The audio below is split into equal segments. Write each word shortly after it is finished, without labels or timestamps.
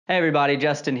Hey everybody,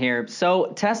 Justin here.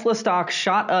 So Tesla stock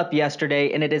shot up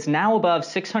yesterday and it is now above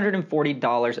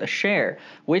 $640 a share,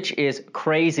 which is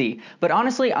crazy. But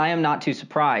honestly, I am not too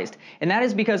surprised. And that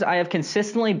is because I have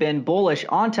consistently been bullish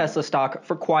on Tesla stock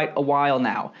for quite a while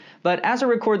now. But as I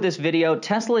record this video,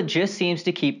 Tesla just seems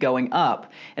to keep going up.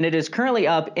 And it is currently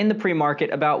up in the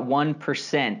pre-market about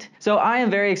 1%. So I am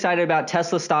very excited about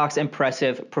Tesla stock's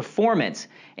impressive performance.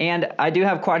 And I do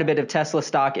have quite a bit of Tesla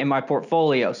stock in my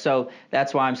portfolio, so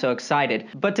that's why I'm so excited.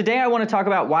 But today I want to talk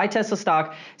about why Tesla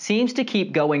stock seems to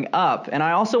keep going up. And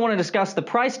I also want to discuss the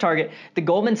price target that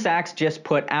Goldman Sachs just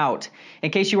put out.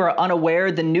 In case you are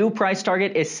unaware, the new price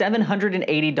target is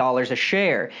 $780 a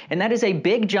share. And that is a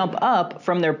big jump up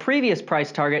from their previous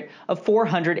price target of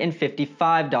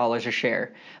 $455 a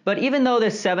share. But even though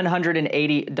this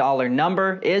 $780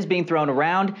 number is being thrown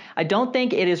around, I don't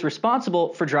think it is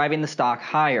responsible for driving the stock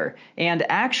higher. And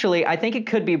actually, I think it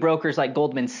could be brokers like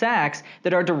Goldman Sachs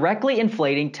that are directly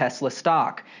inflating Tesla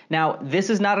stock. Now, this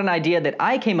is not an idea that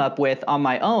I came up with on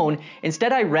my own.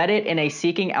 Instead, I read it in a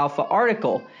Seeking Alpha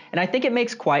article, and I think it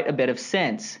makes quite a bit of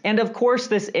sense. And of course,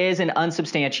 this is an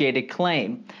unsubstantiated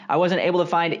claim. I wasn't able to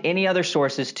find any other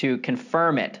sources to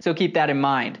confirm it, so keep that in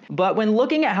mind. But when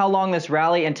looking at how long this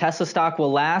rally in Tesla stock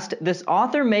will last, this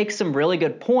author makes some really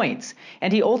good points,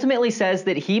 and he ultimately says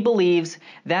that he believes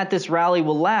that this rally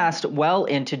will last well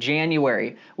into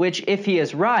January, which if he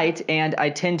is right, and I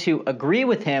tend to agree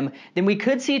with him, then we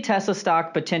could see Tesla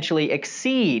stock potentially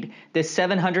exceed this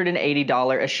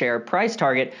 $780 a share price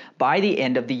target by the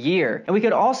end of the year. And we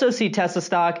could also see Tesla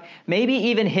stock maybe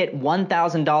even hit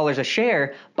 $1,000 a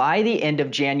share by the end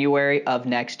of January of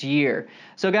next year.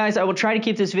 So guys, I will try to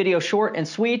keep this video short and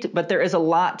sweet, but there is a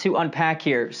lot to unpack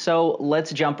here, so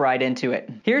let's jump right into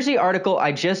it. Here's the article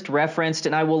I just referenced,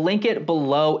 and I will link it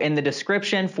below in the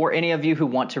description for any of you who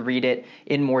want to read it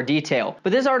in more detail.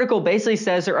 But this article basically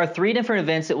says there are three different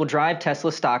events that will drive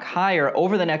Tesla stock higher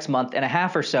over the next month and a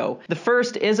half or so. The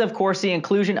first is, of course, the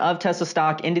inclusion of Tesla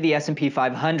stock into the S&P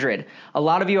 500. A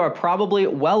lot of you are probably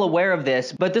well aware of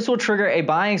this, but this will trigger a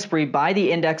buying spree by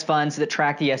the index funds that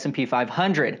track the S&P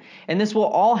 500. And this will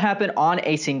all happen on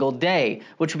a single day,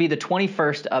 which will be the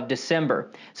 21st of December.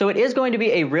 So it is going to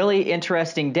be a really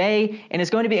interesting day, and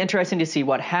it's going to be interesting to see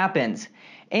what happens.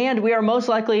 And we are most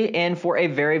likely in for a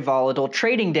very volatile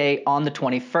trading day on the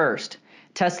 21st.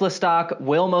 Tesla stock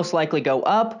will most likely go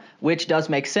up, which does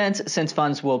make sense since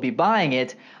funds will be buying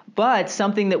it. But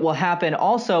something that will happen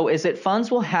also is that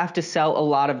funds will have to sell a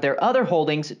lot of their other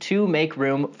holdings to make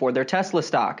room for their Tesla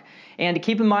stock. And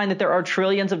keep in mind that there are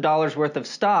trillions of dollars worth of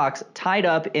stocks tied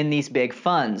up in these big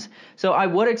funds. So I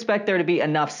would expect there to be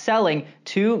enough selling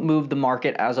to move the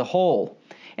market as a whole.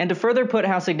 And to further put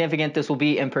how significant this will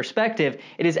be in perspective,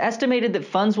 it is estimated that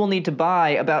funds will need to buy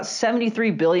about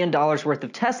 $73 billion worth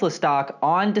of Tesla stock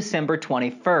on December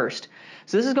 21st.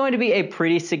 So this is going to be a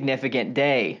pretty significant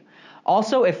day.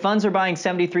 Also, if funds are buying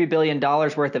 $73 billion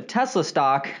worth of Tesla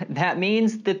stock, that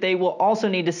means that they will also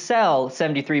need to sell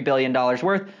 $73 billion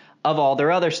worth of all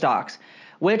their other stocks,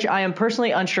 which I am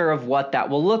personally unsure of what that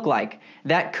will look like.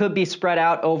 That could be spread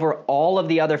out over all of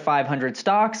the other 500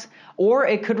 stocks, or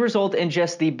it could result in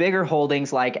just the bigger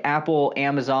holdings like Apple,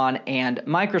 Amazon, and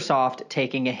Microsoft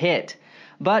taking a hit.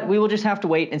 But we will just have to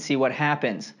wait and see what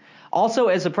happens. Also,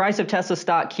 as the price of Tesla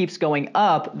stock keeps going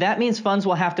up, that means funds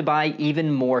will have to buy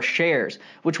even more shares,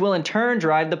 which will in turn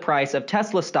drive the price of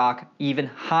Tesla stock even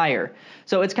higher.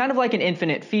 So it's kind of like an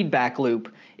infinite feedback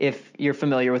loop if you're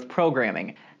familiar with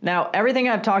programming. Now, everything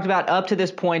I've talked about up to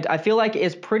this point, I feel like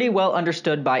is pretty well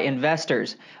understood by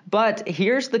investors. But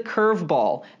here's the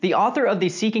curveball. The author of the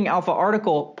Seeking Alpha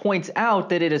article points out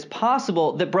that it is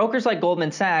possible that brokers like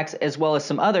Goldman Sachs, as well as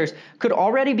some others, could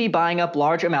already be buying up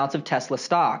large amounts of Tesla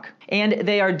stock. And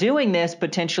they are doing this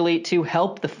potentially to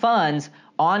help the funds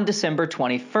on December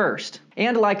 21st.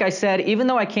 And like I said, even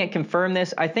though I can't confirm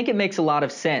this, I think it makes a lot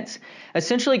of sense.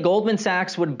 Essentially, Goldman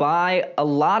Sachs would buy a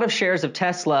lot of shares of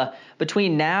Tesla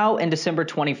between now and December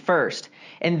 21st.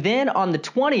 And then on the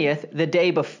 20th, the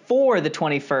day before the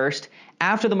 21st,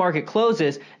 after the market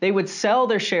closes, they would sell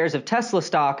their shares of Tesla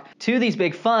stock to these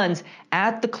big funds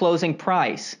at the closing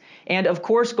price. And of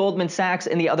course, Goldman Sachs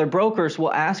and the other brokers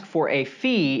will ask for a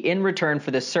fee in return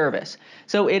for this service.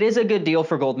 So it is a good deal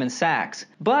for Goldman Sachs.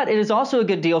 But it is also a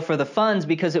good deal for the funds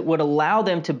because it would allow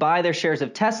them to buy their shares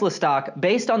of Tesla stock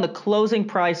based on the closing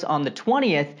price on the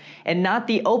 20th and not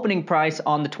the opening price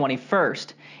on the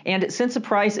 21st. And since the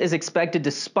price is expected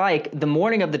to spike the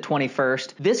morning of the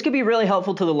 21st, this could be really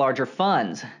helpful to the larger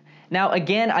funds. Now,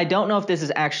 again, I don't know if this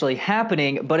is actually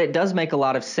happening, but it does make a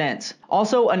lot of sense.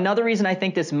 Also, another reason I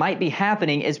think this might be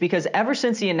happening is because ever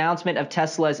since the announcement of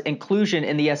Tesla's inclusion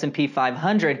in the S&P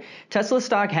 500, Tesla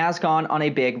stock has gone on a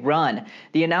big run.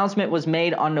 The announcement was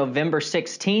made on November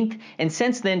 16th, and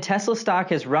since then, Tesla stock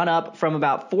has run up from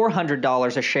about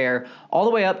 $400 a share all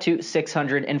the way up to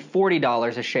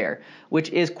 $640 a share, which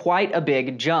is quite a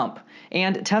big jump.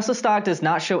 And Tesla stock does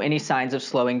not show any signs of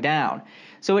slowing down.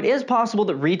 So it is possible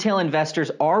that retail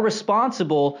investors are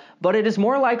responsible, but it is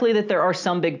more likely that there are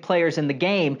some big players in the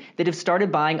game that have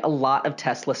started buying a lot of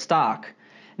Tesla stock.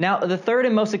 Now, the third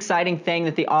and most exciting thing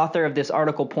that the author of this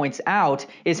article points out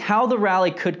is how the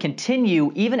rally could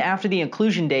continue even after the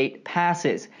inclusion date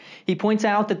passes. He points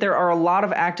out that there are a lot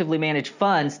of actively managed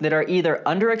funds that are either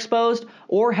underexposed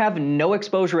or have no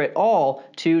exposure at all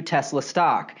to Tesla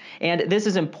stock. And this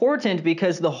is important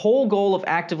because the whole goal of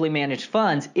actively managed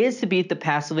funds is to beat the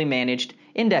passively managed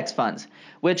index funds,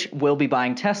 which will be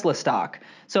buying Tesla stock.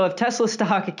 So if Tesla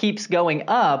stock keeps going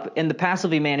up and the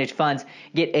passively managed funds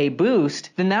get a boost,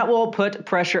 then that will put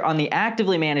pressure on the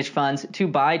actively managed funds to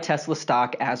buy Tesla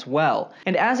stock as well.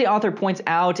 And as the author points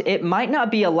out, it might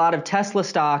not be a lot of Tesla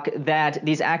stock that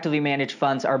these actively managed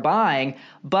funds are buying,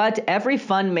 but every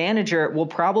fund manager will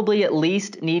probably at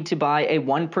least need to buy a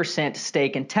 1%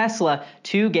 stake in Tesla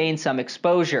to gain some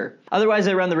exposure. Otherwise,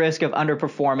 they run the risk of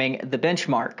underperforming the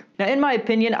benchmark. Now, in my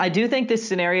opinion, I do think this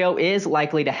scenario is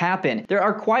likely to happen. There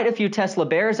are quite a few Tesla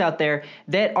bears out there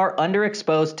that are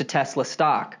underexposed to Tesla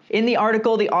stock. In the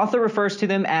article, the author refers to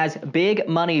them as big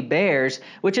money bears,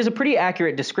 which is a pretty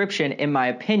accurate description in my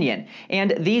opinion.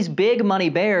 And these big money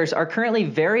bears are currently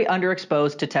very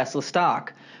underexposed to Tesla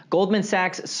stock. Goldman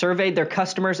Sachs surveyed their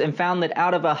customers and found that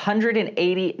out of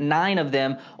 189 of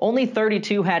them, only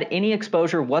 32 had any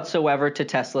exposure whatsoever to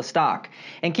Tesla stock.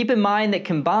 And keep in mind that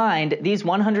combined, these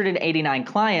 189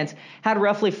 clients had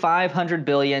roughly $500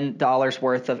 billion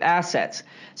worth of assets.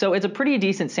 So it's a pretty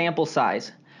decent sample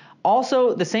size.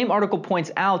 Also, the same article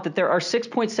points out that there are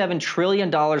 $6.7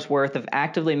 trillion worth of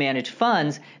actively managed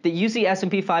funds that use the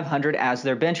S&P 500 as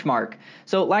their benchmark.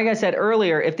 So like I said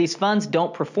earlier, if these funds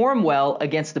don't perform well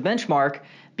against the benchmark,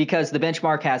 because the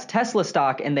benchmark has Tesla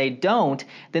stock and they don't,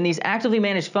 then these actively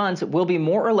managed funds will be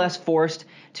more or less forced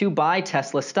to buy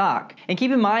Tesla stock. And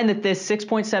keep in mind that this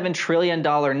 $6.7 trillion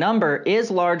number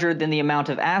is larger than the amount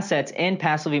of assets in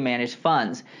passively managed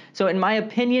funds. So in my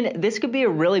opinion, this could be a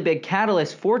really big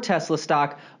catalyst for Tesla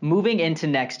stock moving into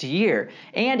next year.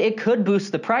 And it could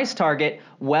boost the price target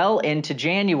well into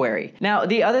January. Now,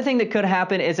 the other thing that could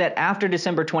happen is that after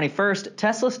December 21st,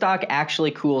 Tesla stock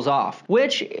actually cools off,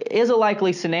 which is a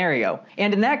likely scenario.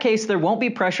 And in that case, there won't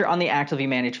be pressure on the actively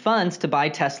managed funds to buy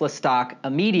Tesla stock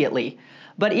immediately.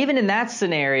 But even in that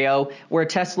scenario where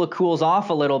Tesla cools off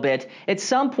a little bit, at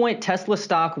some point Tesla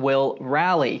stock will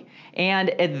rally. And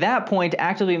at that point,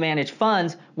 actively managed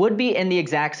funds would be in the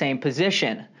exact same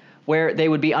position, where they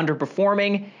would be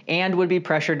underperforming and would be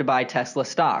pressured to buy Tesla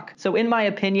stock. So in my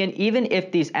opinion, even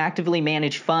if these actively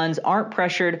managed funds aren't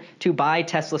pressured to buy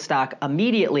Tesla stock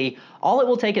immediately, all it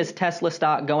will take is Tesla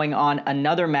stock going on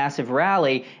another massive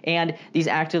rally, and these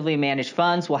actively managed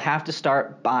funds will have to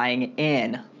start buying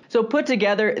in. So put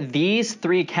together, these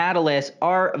three catalysts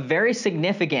are very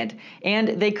significant, and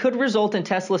they could result in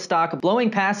Tesla stock blowing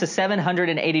past the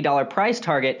 $780 price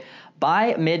target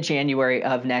by mid-January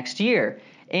of next year,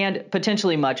 and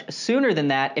potentially much sooner than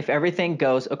that if everything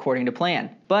goes according to plan.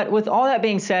 But with all that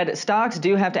being said, stocks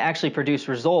do have to actually produce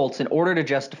results in order to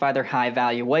justify their high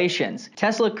valuations.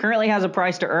 Tesla currently has a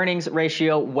price to earnings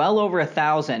ratio well over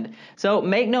 1,000. So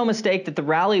make no mistake that the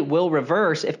rally will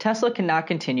reverse if Tesla cannot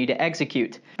continue to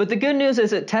execute. But the good news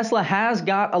is that Tesla has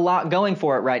got a lot going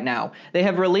for it right now. They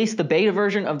have released the beta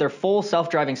version of their full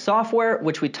self-driving software,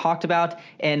 which we talked about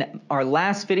in our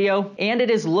last video, and it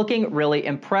is looking really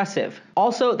impressive.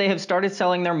 Also, they have started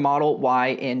selling their Model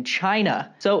Y in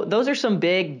China. So those are some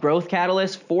big growth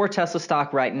catalysts for Tesla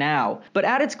stock right now. But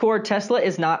at its core, Tesla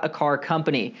is not a car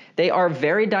company. They are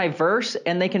very diverse,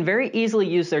 and they can very easily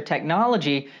use their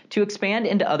technology to expand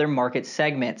into other market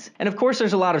segments. And of course,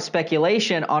 there's a lot of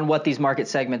speculation on what these market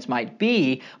segments might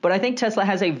be, but I think Tesla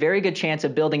has a very good chance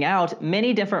of building out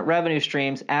many different revenue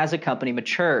streams as a company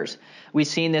matures. We've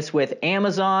seen this with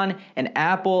Amazon and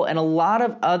Apple and a lot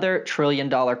of other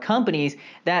trillion-dollar companies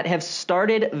that have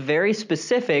started very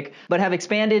specific but have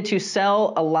expanded to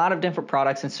sell a lot of different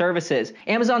products and services.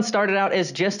 Amazon started out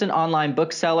as just an online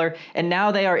bookseller, and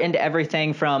now they are into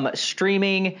everything from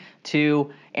streaming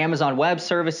to Amazon Web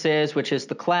Services, which is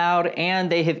the cloud,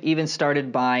 and they have even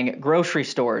started buying grocery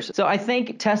stores. So I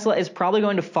think Tesla is probably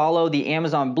going to follow the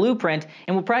Amazon blueprint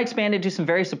and will probably expand into some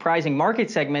very surprising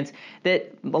market segments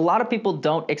that a lot of people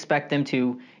don't expect them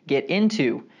to get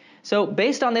into. So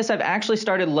based on this, I've actually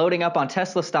started loading up on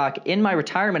Tesla stock in my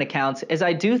retirement accounts, as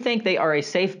I do think they are a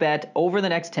safe bet over the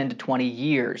next 10 to 20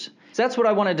 years. So that's what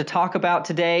I wanted to talk about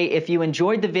today. If you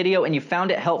enjoyed the video and you found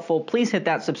it helpful, please hit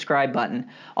that subscribe button.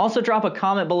 Also drop a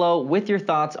comment below with your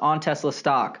thoughts on Tesla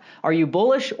stock. Are you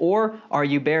bullish or are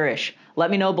you bearish? Let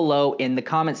me know below in the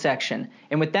comment section.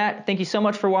 And with that, thank you so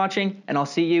much for watching, and I'll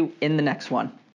see you in the next one.